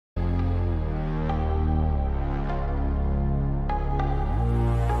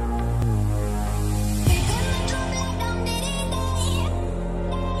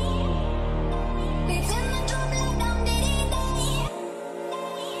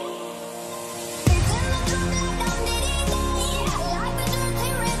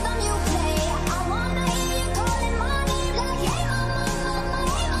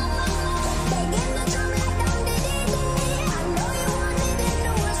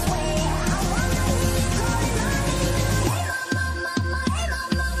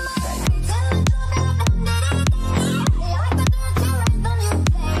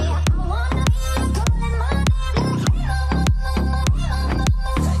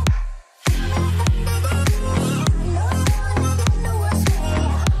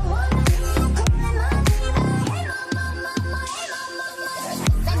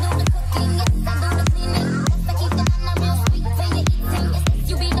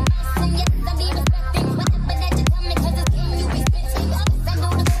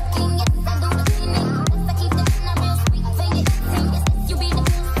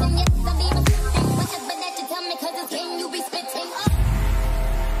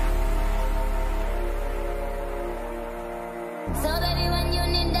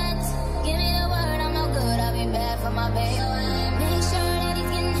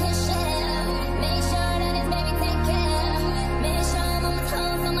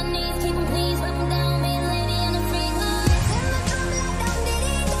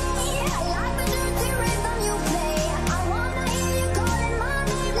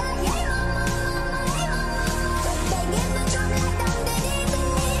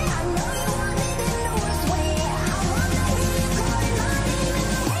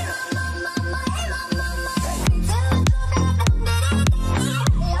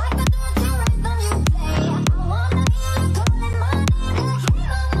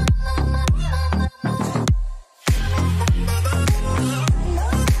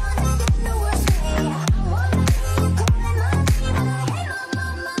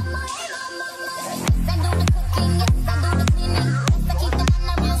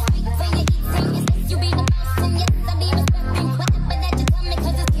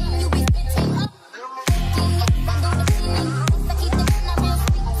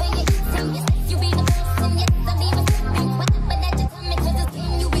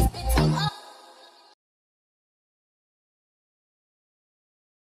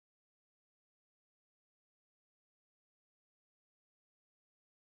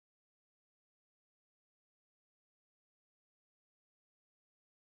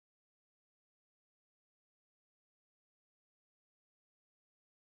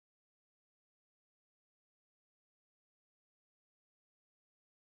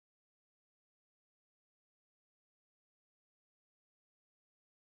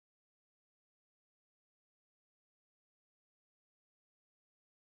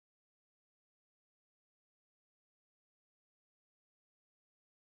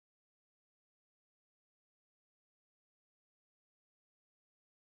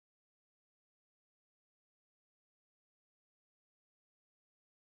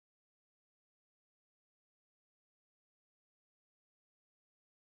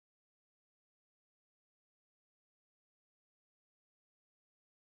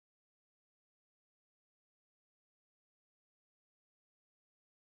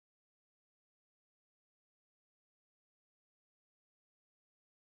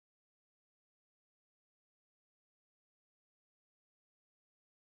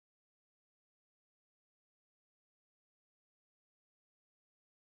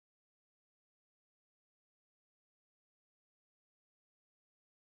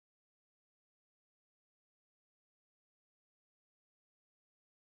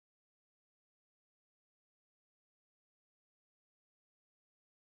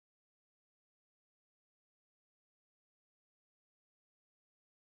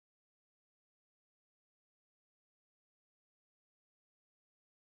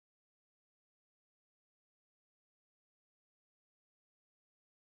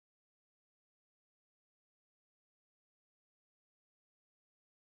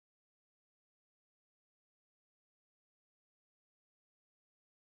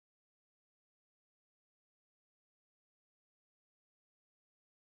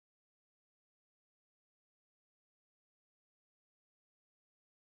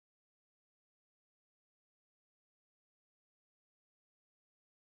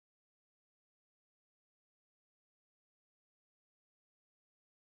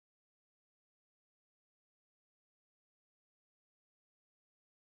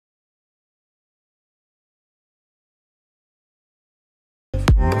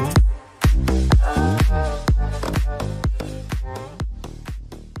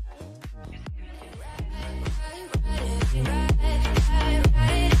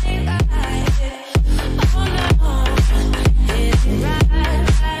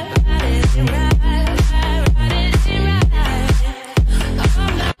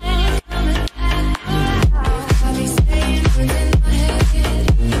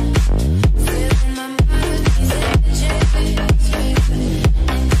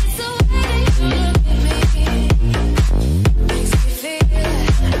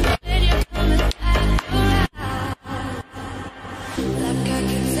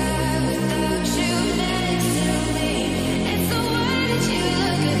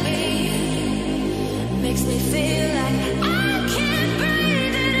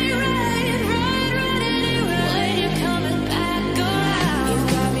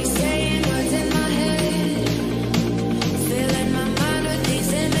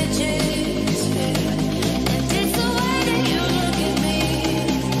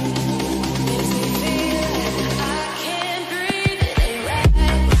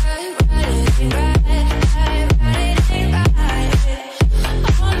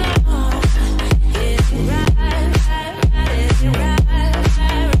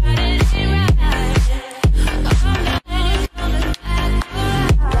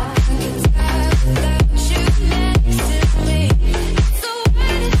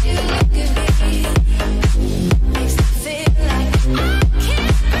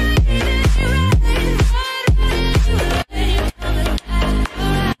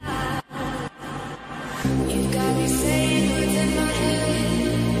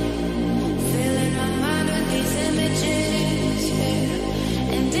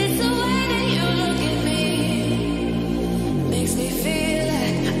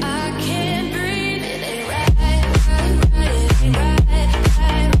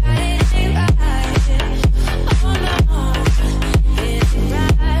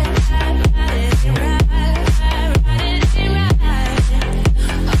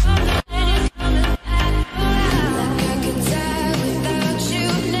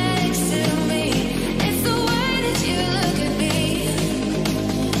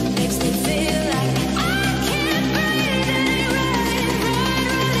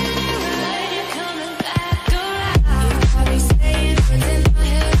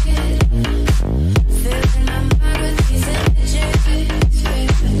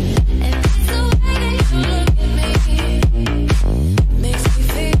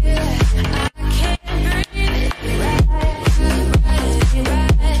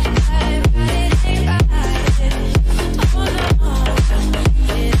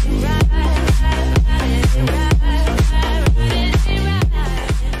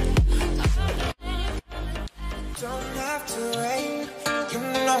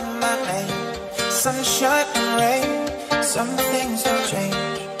sunshine and rain, some things don't change.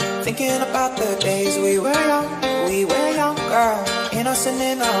 Thinking about the days we were young, girl. Innocent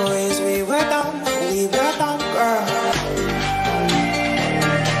in our ways, we were dumb, girl.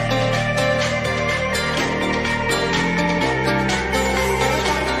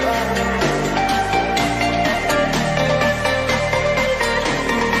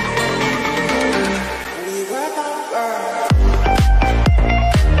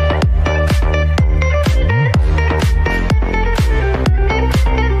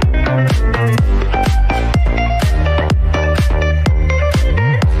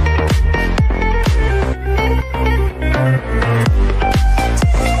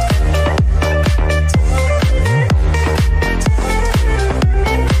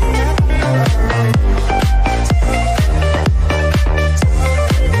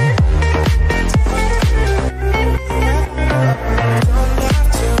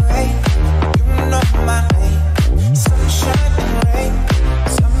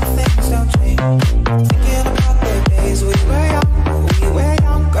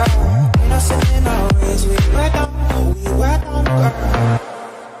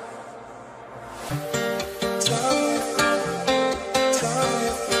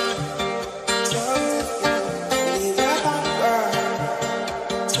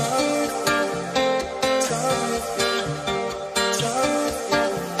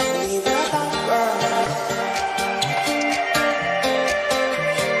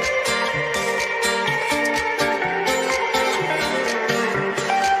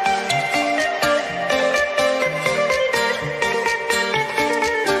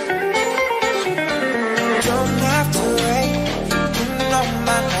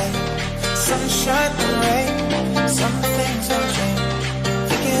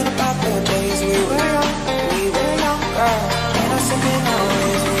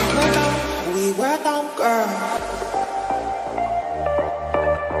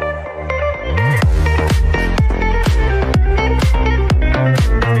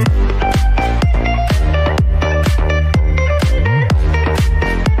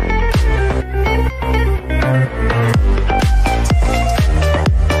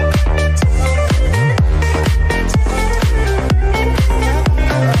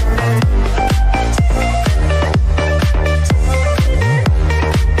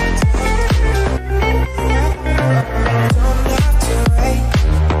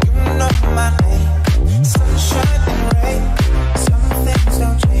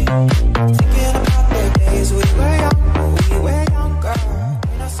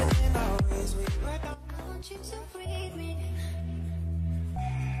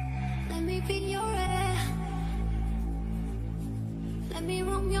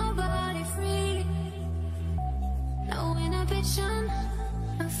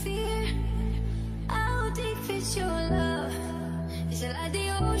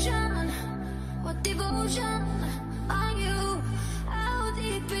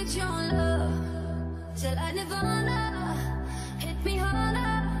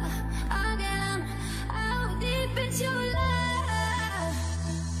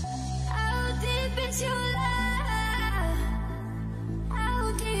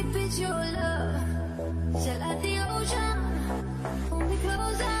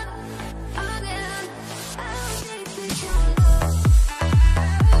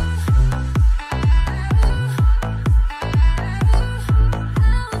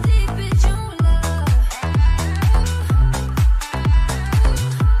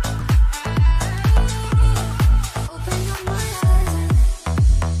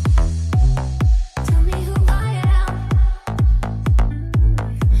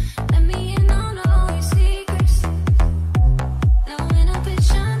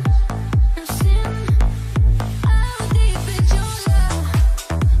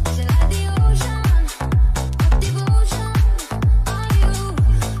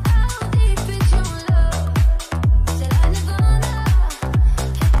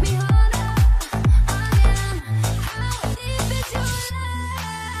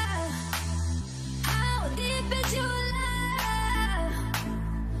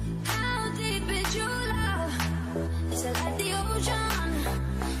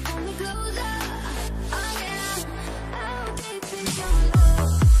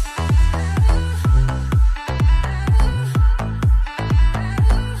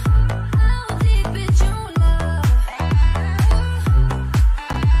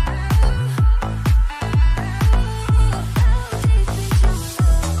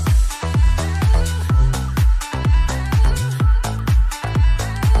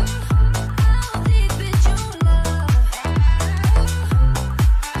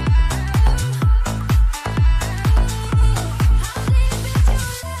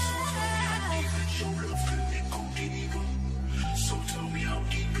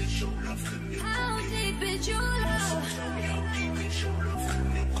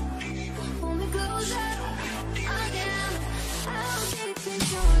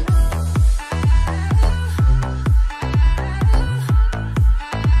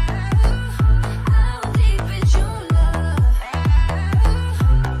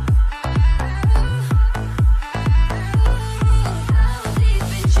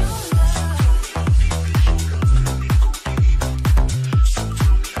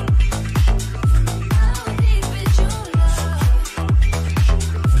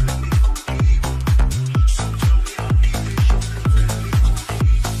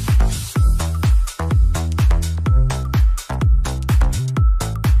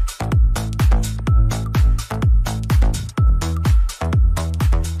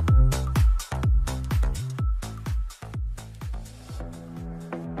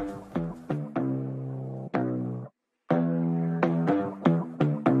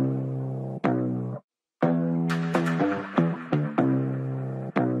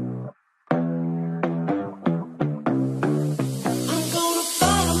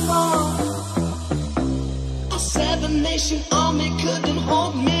 nation army couldn't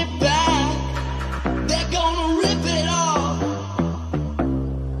hold me back. They're gonna rip it off,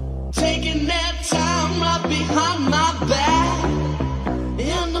 taking their time right behind my back.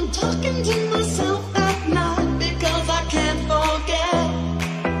 And I'm talking to myself at night because I can't forget.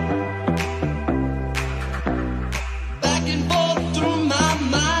 Back and forth through my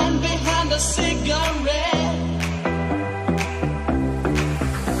mind behind a cigarette.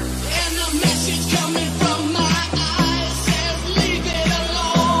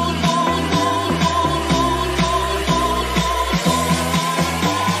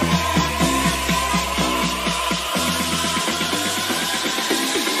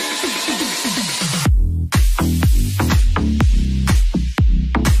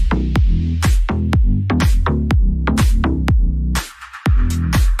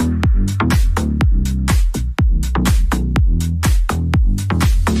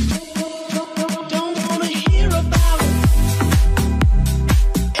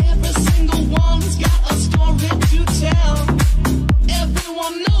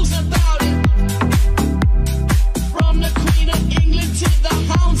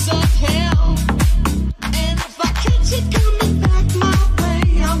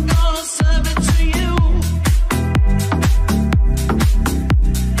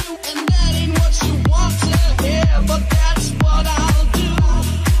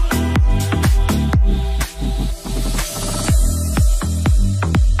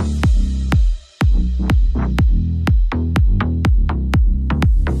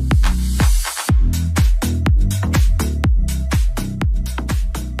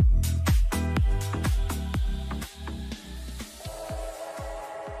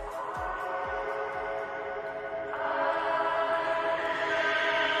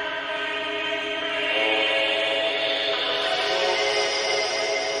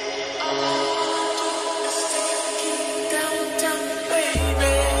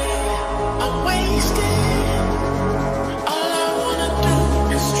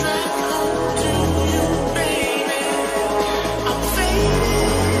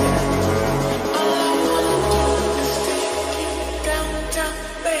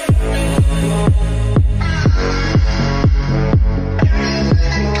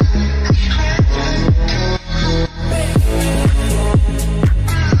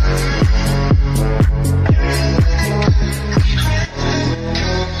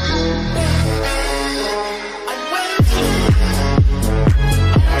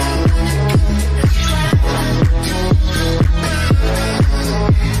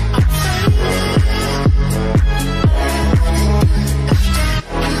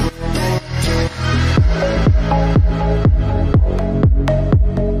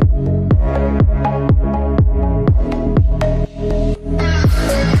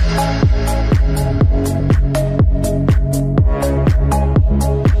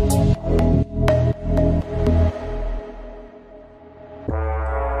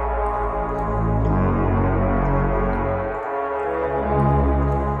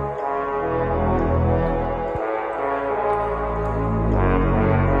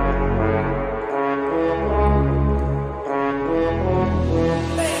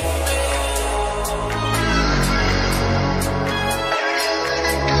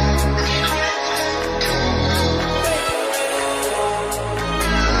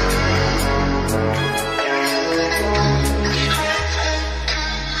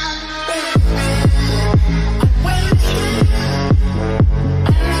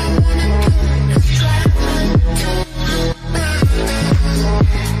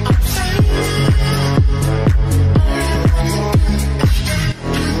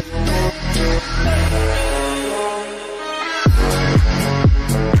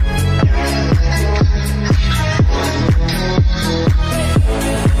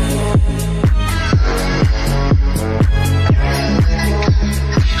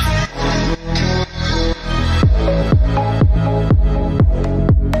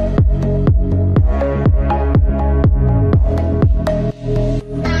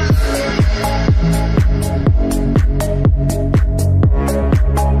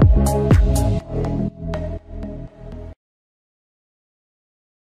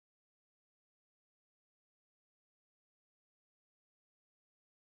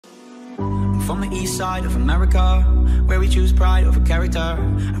 from the east side of America, where we choose pride over character,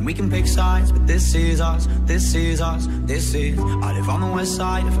 and we can pick sides, but this is us, this is us, this is. I live on the west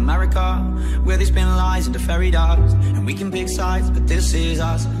side of America, where they spin lies into fairy dust, and we can pick sides, but this is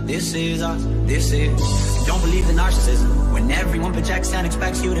us, this is us, this is. Don't believe the narcissism, when everyone projects and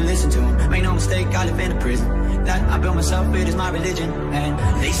expects you to listen to them. Make no mistake, I live in a prison that I built myself, it is my religion. And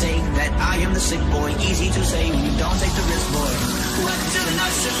they say that I am the sick boy, easy to say when you don't take the risk, boy. Welcome to the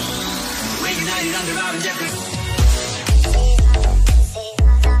narcissism. We're united under our indifference.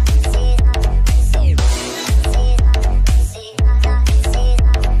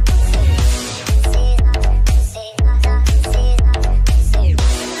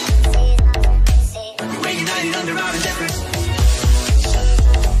 We're united under our indifference.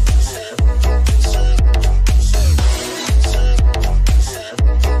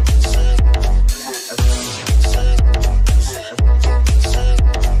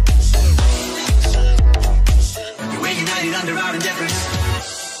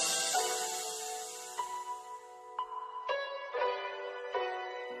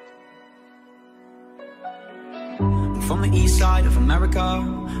 From the east side of America,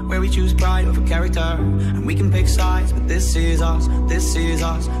 where we choose pride over character, and we can pick sides, but this is us, this is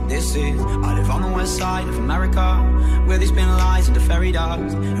us, this is. I live on the west side of America, where they spin lies into fairy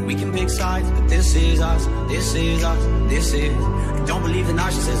dust, and we can pick sides, but this is us, this is us, this is. Don't believe the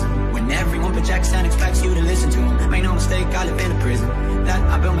narcissism, when everyone projects and expects you to listen to them. Make no mistake, I live in a prison that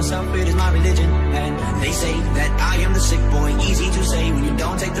I built myself, it is my religion. And they say that I am the sick boy, easy to say when you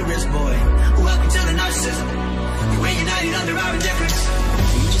don't take the risk, boy. Welcome to the narcissism. We're united under our indifference.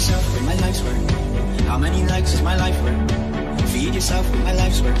 Feed yourself with my life's work. How many likes is my life worth? Feed yourself with my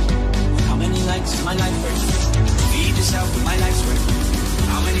life's work. How many likes is my life worth? Feed yourself with my life's work.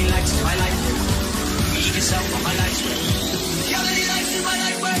 How many likes is my life worth? Feed yourself with my life's work. How many likes is my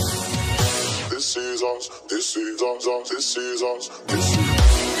life worth? This is us, this is us, this is us, this is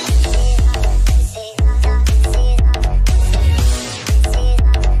us.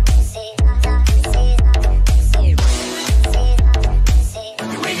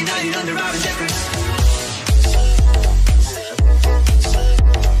 Under our indifference.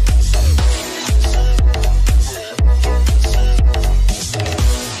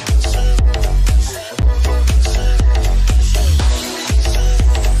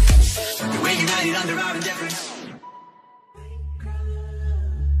 We're united under our indifference.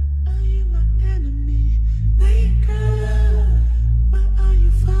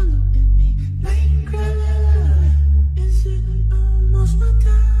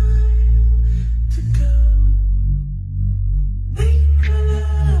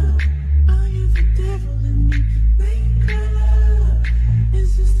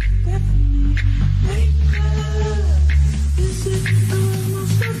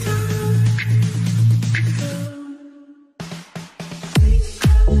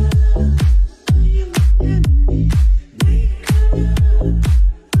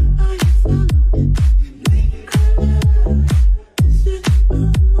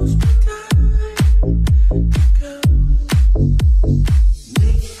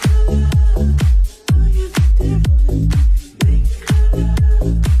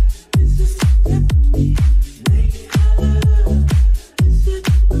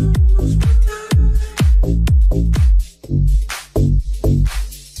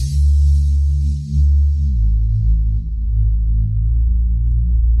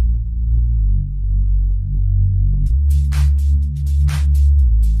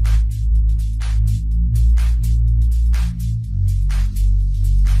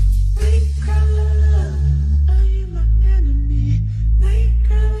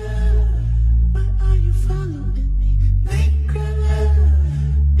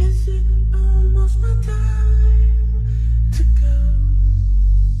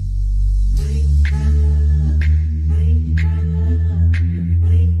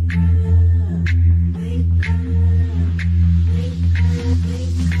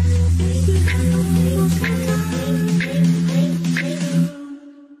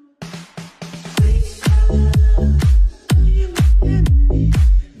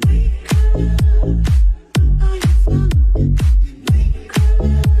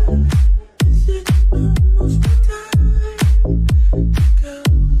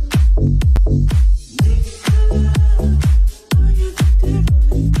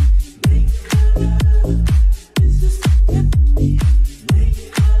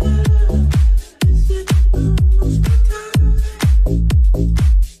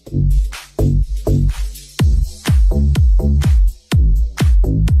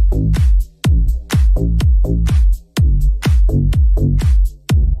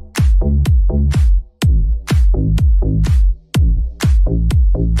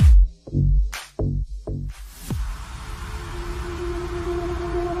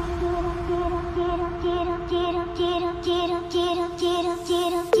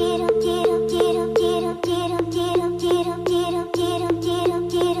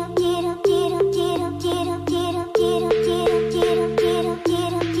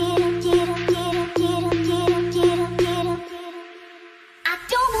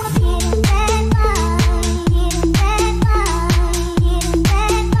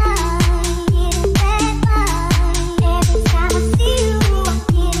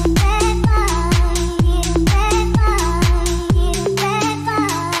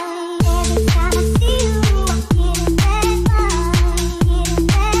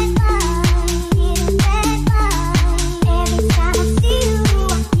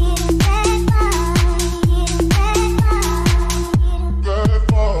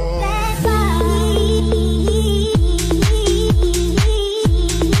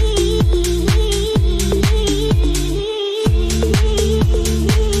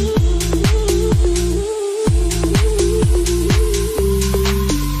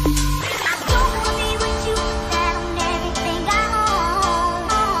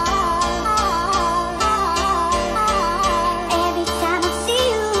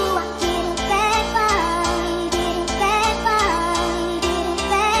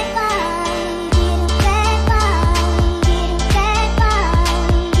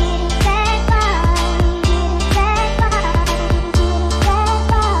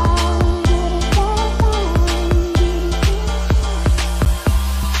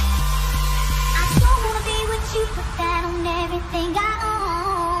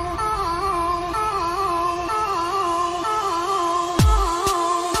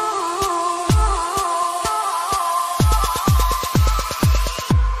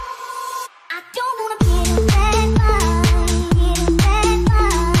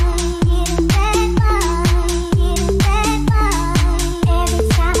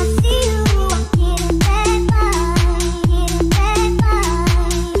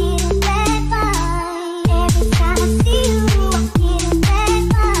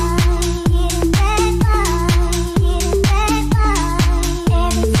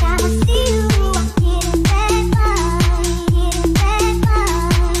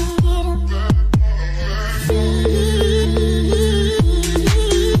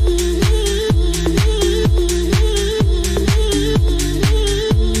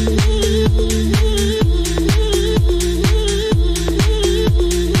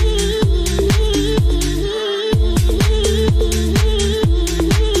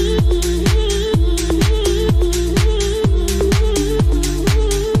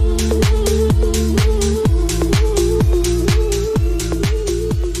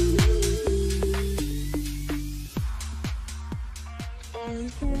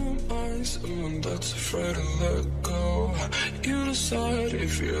 Someone that's afraid to let go. You decide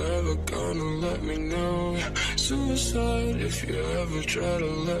if you're ever gonna let me know. Suicide if you ever try to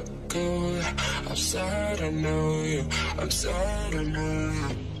let go. I'm sad, I know you. I'm sad, I know you.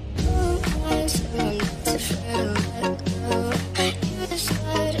 Someone that's afraid to let go. You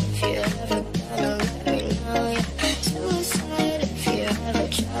decide if you're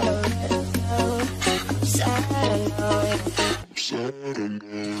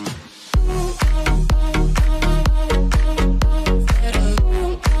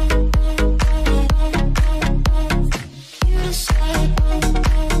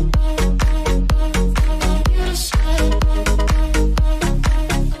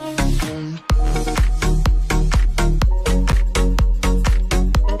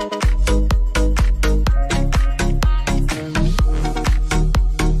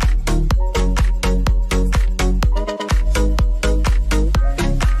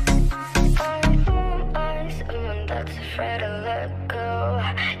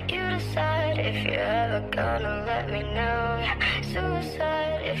ever gonna let me know.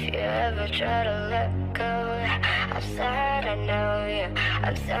 Suicide if you ever try to let go. I'm sad, I know you.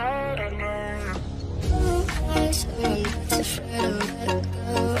 I'm sad, I know you.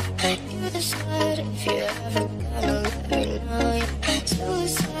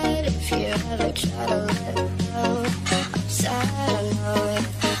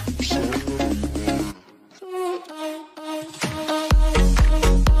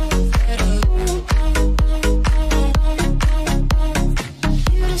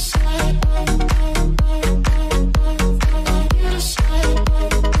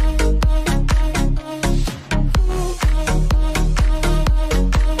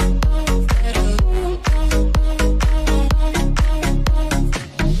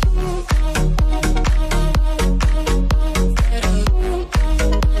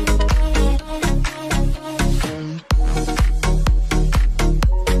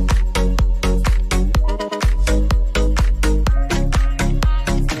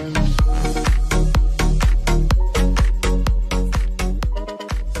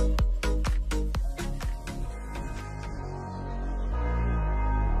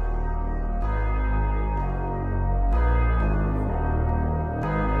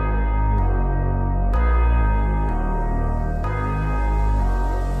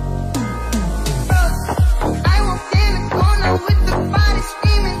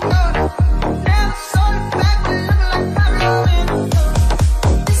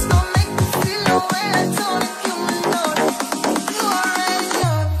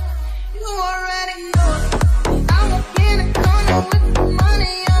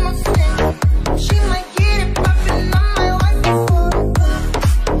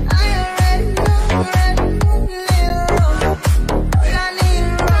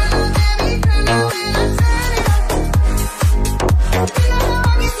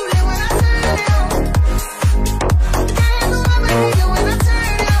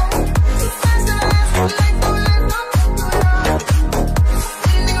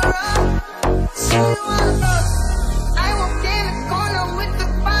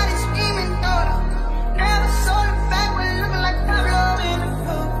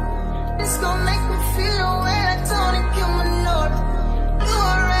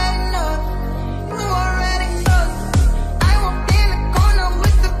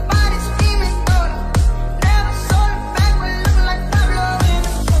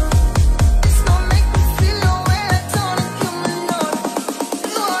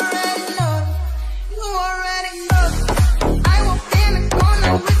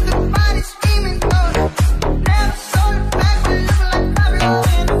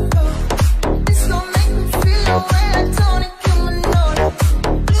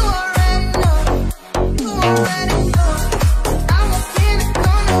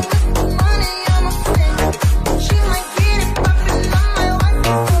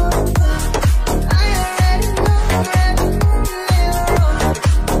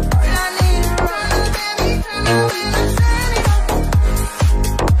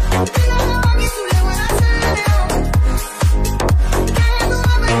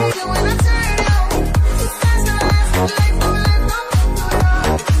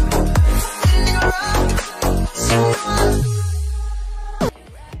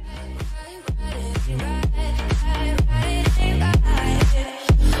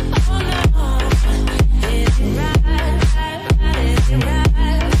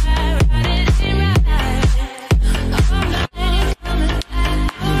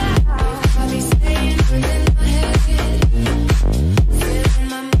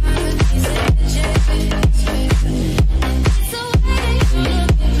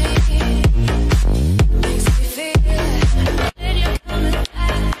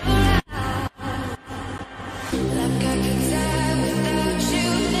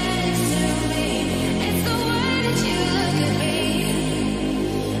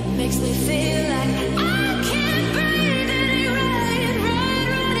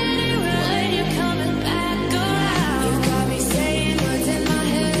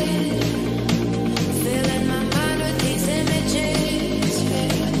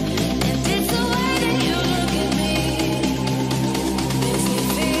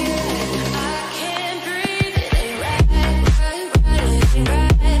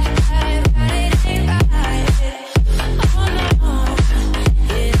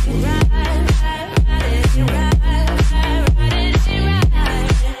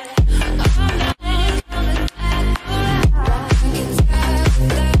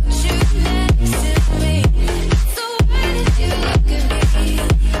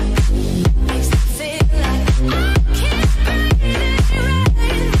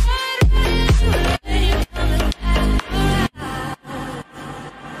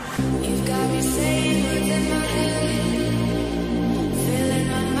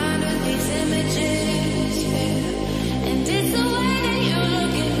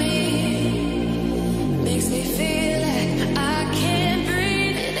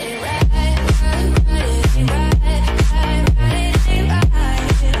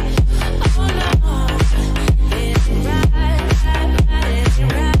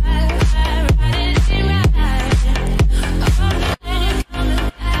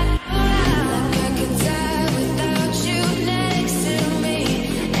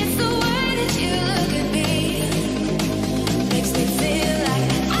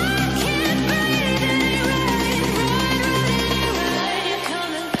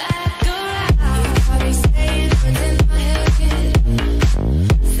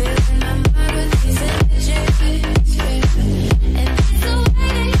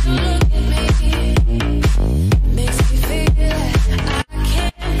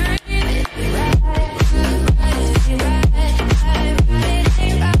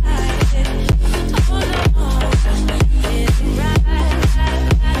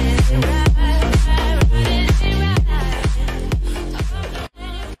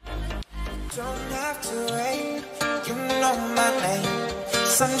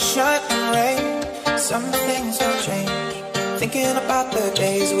 sunshine and rain. Some things don't change. Thinking about the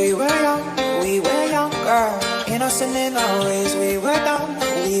days we were younger, innocent in our ways. We were dumb,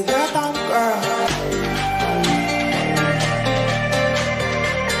 girl.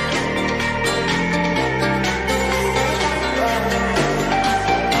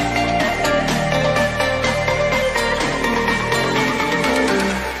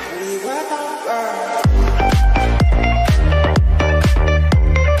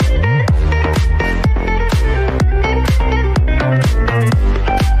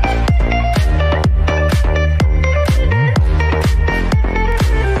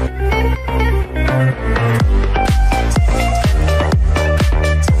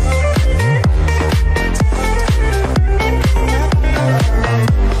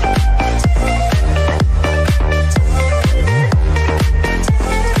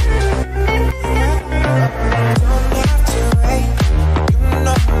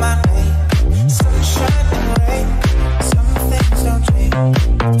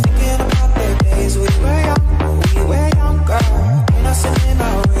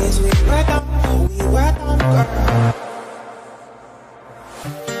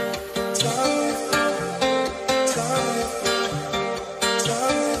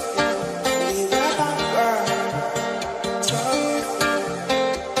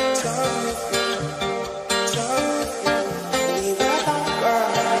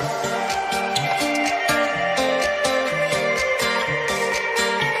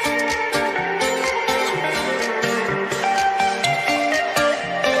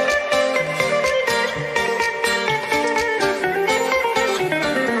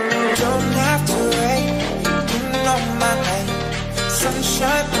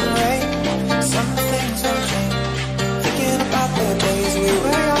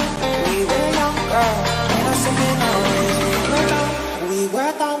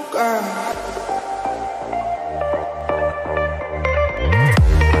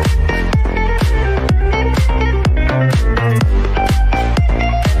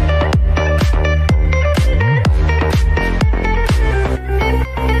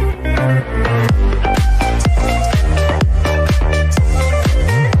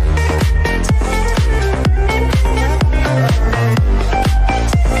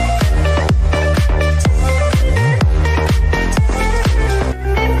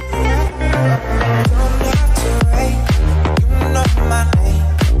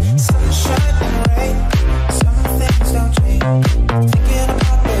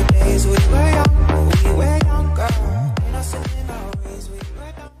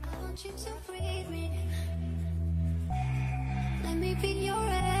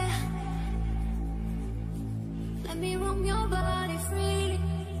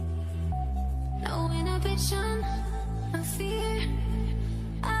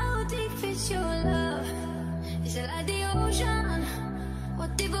 deep is your love? Is it like the ocean?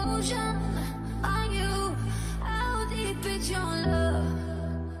 What devotion are you? How deep is your love?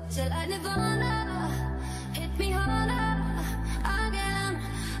 Is it like Nirvana? Hit me harder again.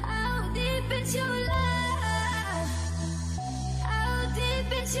 How deep is your love? How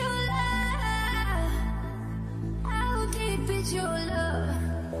deep is your love? How deep is your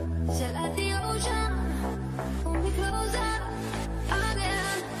love? Is it like the ocean? Pull me closer again.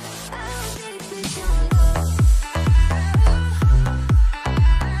 How deep is your love?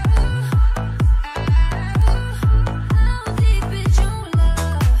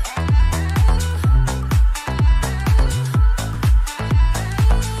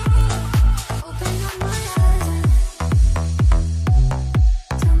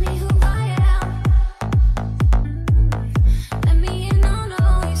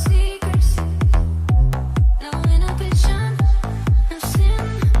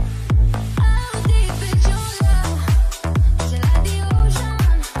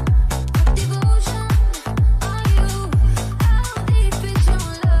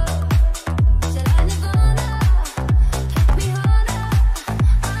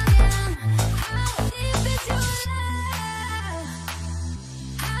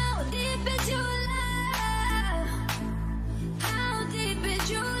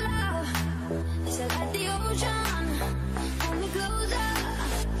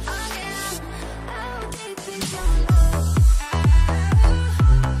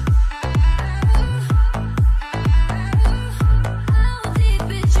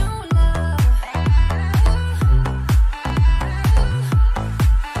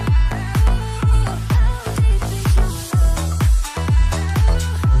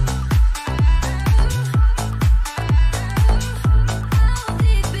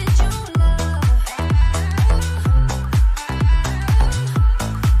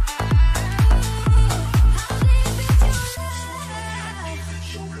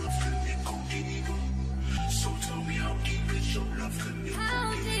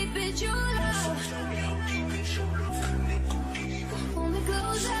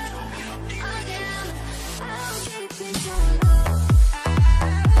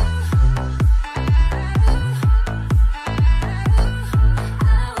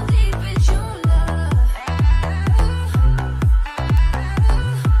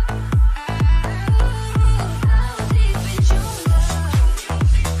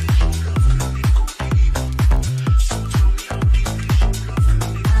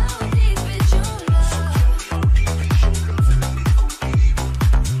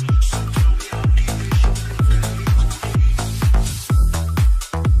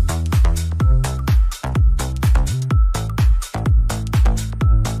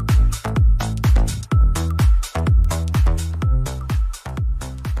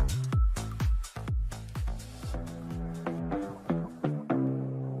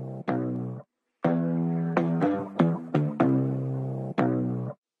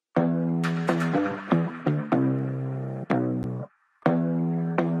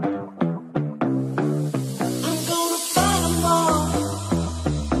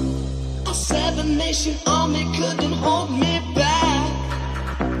 Army couldn't hold me back.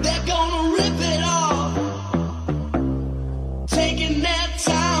 They're gonna rip it off, taking their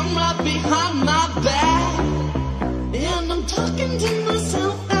time right behind my back. And I'm talking to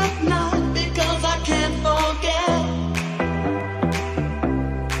myself at night because I can't forget.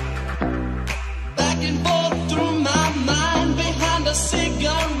 Back and forth through my mind behind a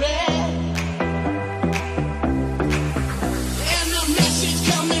cigarette.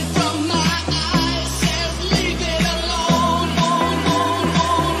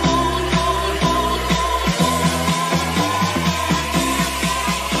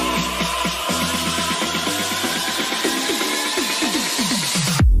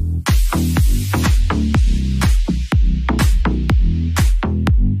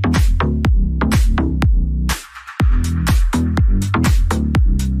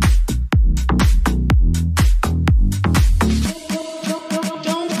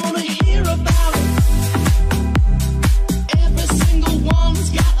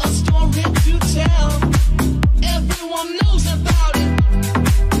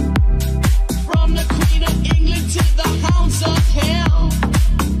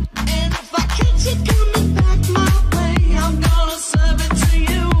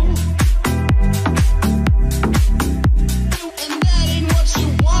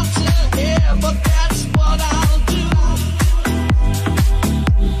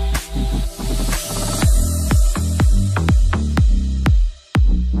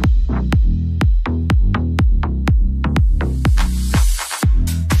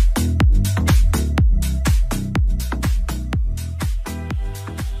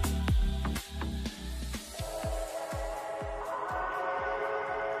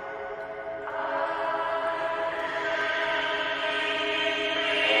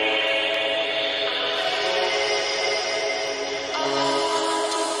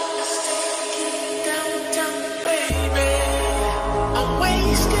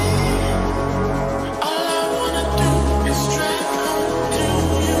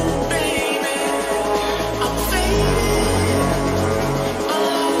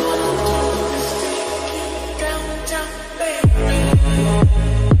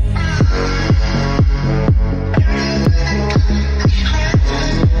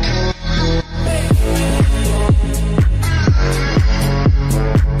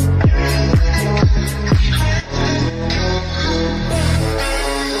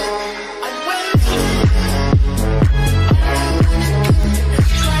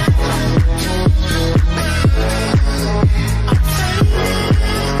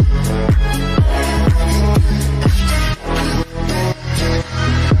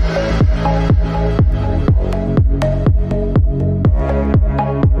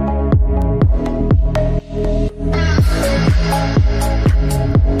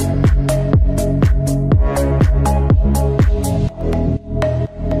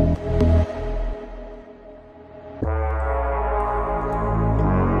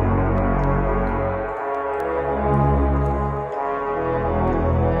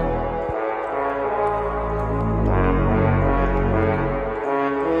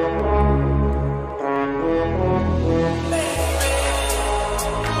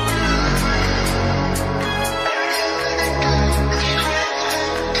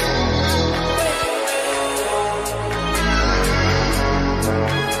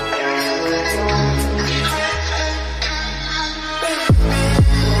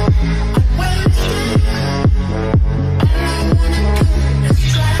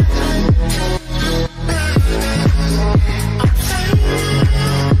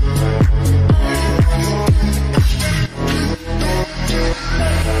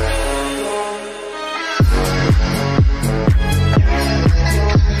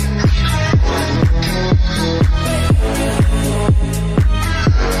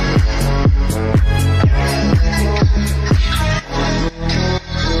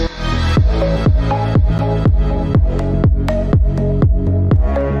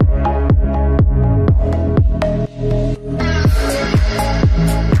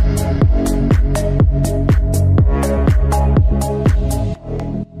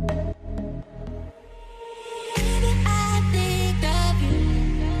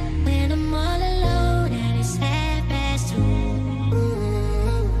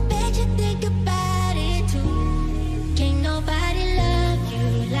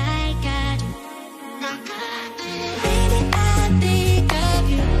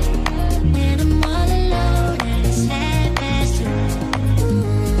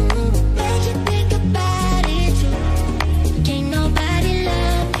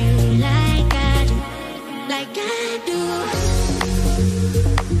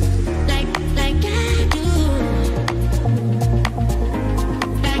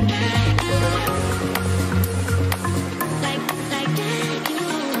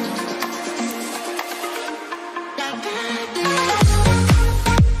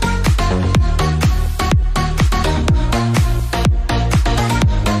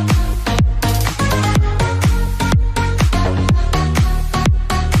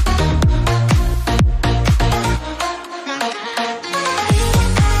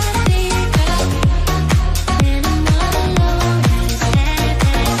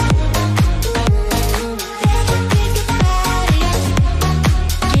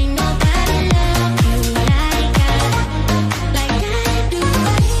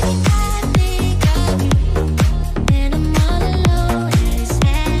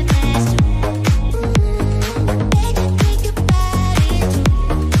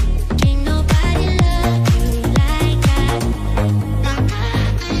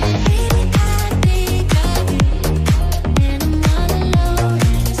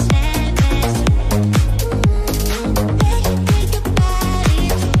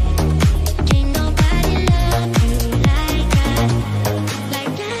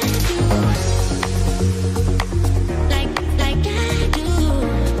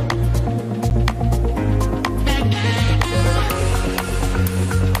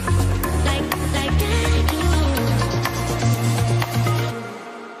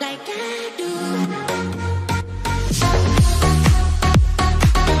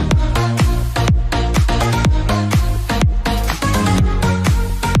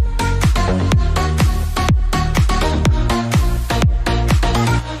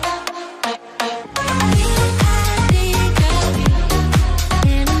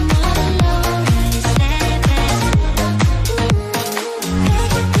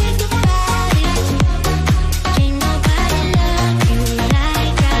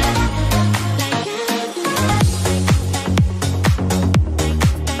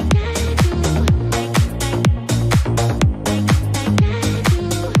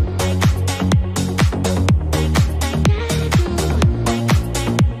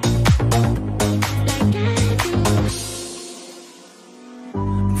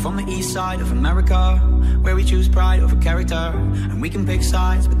 side of America, where we choose pride over character, and we can pick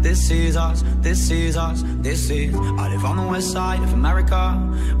sides, but this is us, this is us, this is. I live on the west side of America,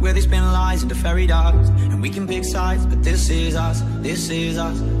 where they spin lies into fairy dust, and we can pick sides, but this is us, this is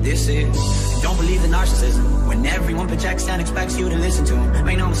us, this is. And don't believe the narcissism, when everyone projects and expects you to listen to them.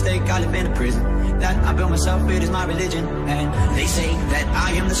 Make no mistake, I live in a prison that I built myself, it is my religion. And they say that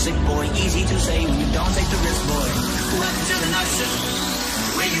I am the sick boy, easy to say when you don't take the risk, boy. Welcome to the narcissism,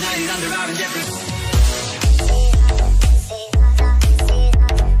 we're united under our indifference.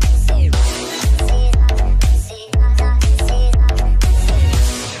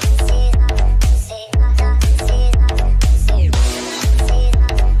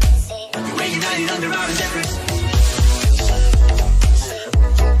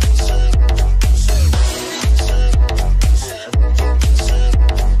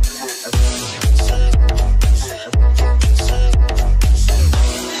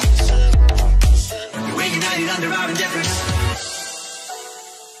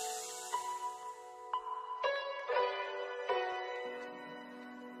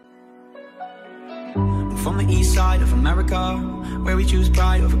 From the east side of America, where we choose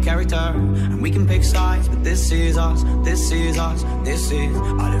pride over character, and we can pick sides, but this is us, this is us, this is.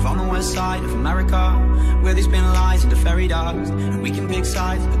 I live on the west side of America, where they spin lies into fairy dust, and we can pick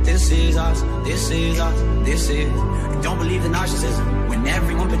sides, but this is us, this is us, this is. And don't believe the narcissism, when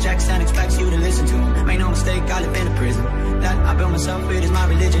everyone projects and expects you to listen to them. Make no mistake, I live in a prison that I built myself, it is my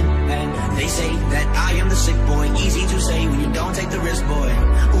religion. And they say that I am the sick boy, easy to say when you don't take the risk, boy.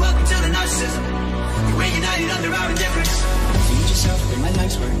 Welcome to the narcissism, we're united under our indifference. Feed yourself with my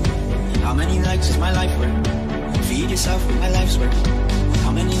life's work. How many likes is my life worth? Feed yourself with my life's work.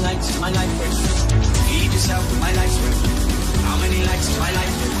 How many likes is my life worth? Feed yourself with my life's work. How many likes is my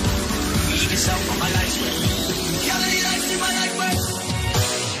life worth? Feed yourself with my life's work. How many likes is my life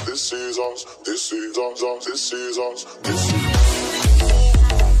worth? This is us, this is us, this is us, this is us.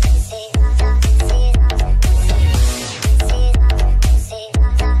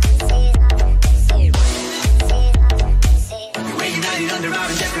 Under our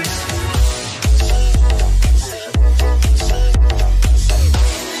indifference.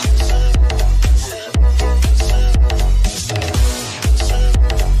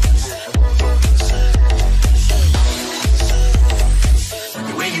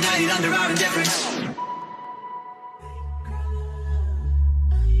 We're united under our indifference.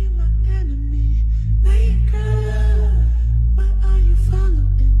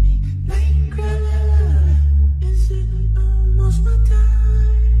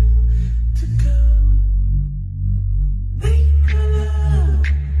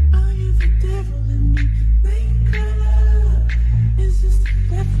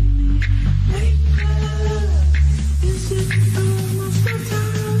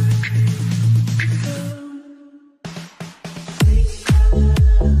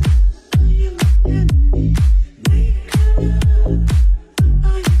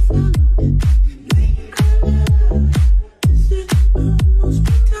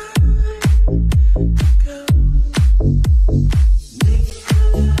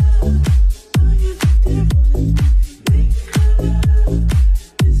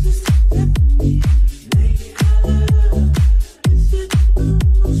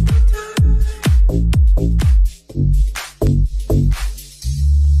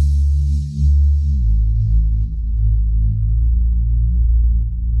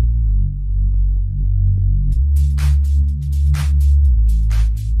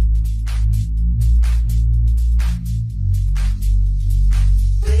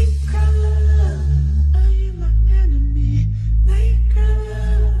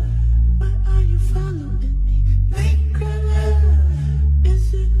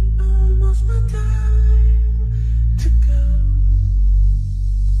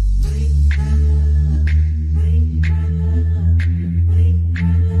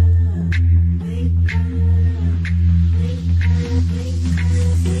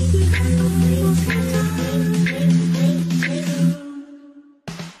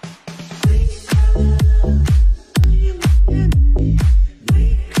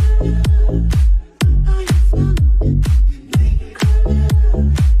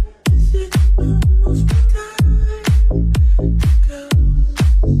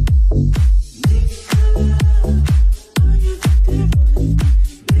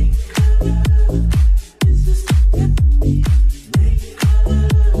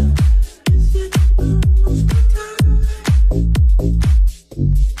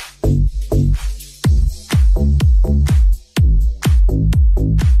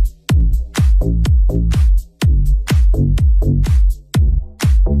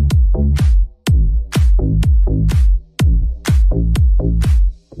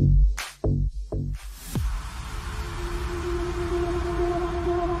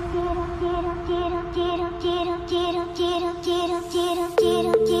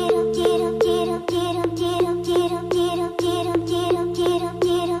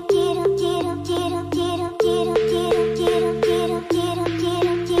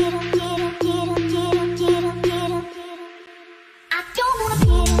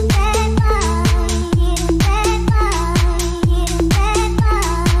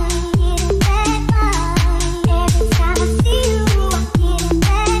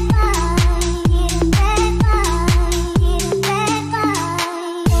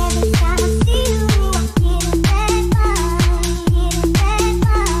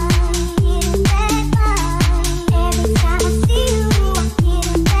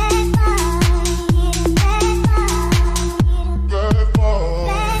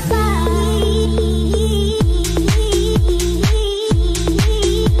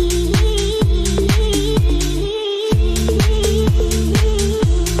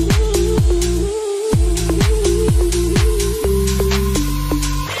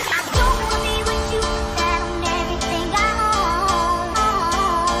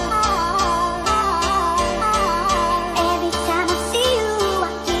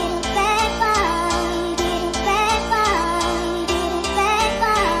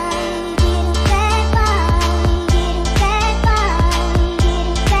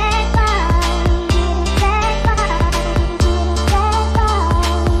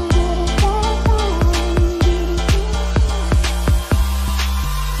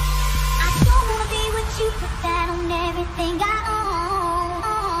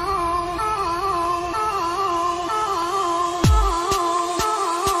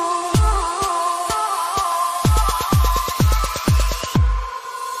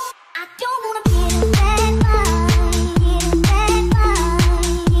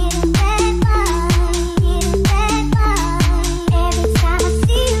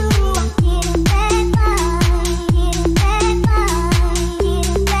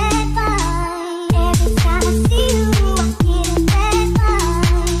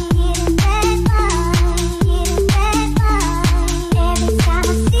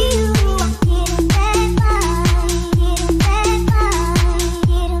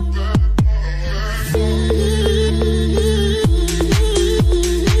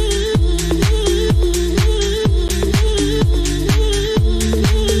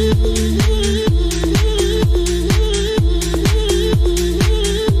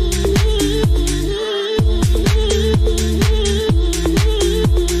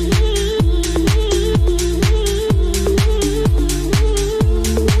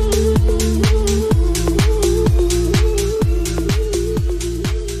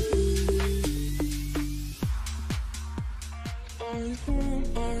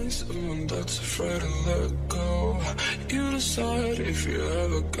 Someone that's afraid to let go. You decide if you're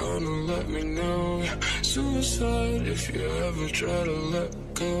ever gonna let me know. Suicide if you ever try to let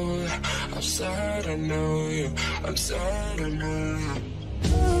go. I'm sad, I know you. I'm sad, I know you.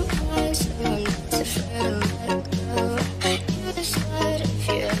 Someone that's afraid to let go. You decide if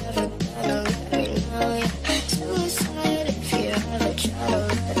you're ever gonna let me know. Suicide if you ever try to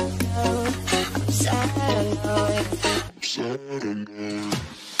let go. I'm sad, I know you. I'm sad, I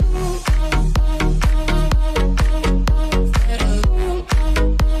know you.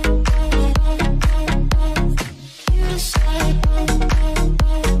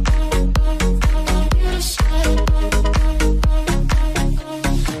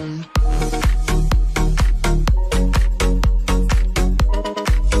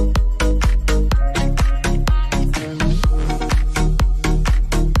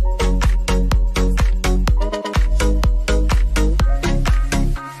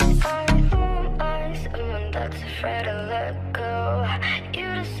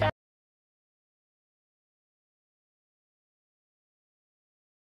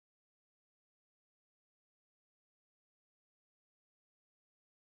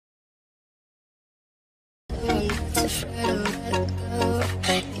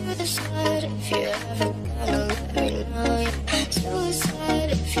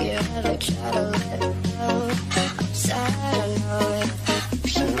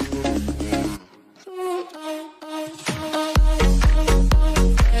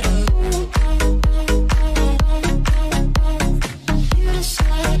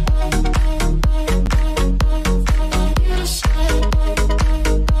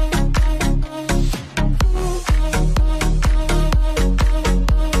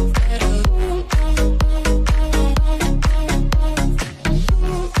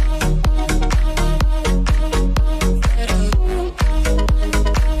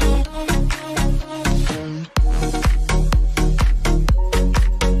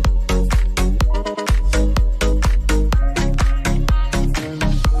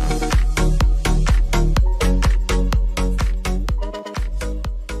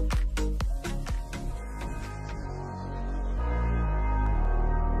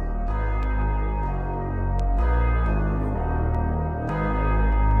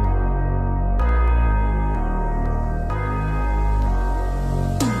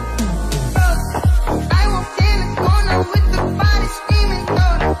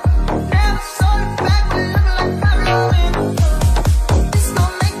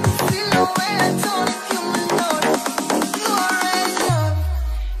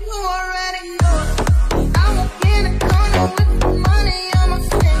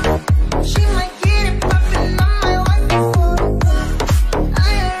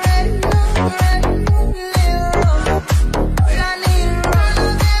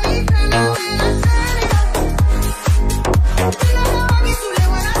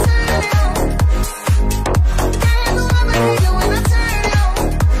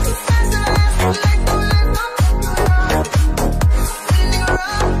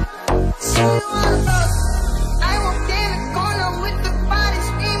 You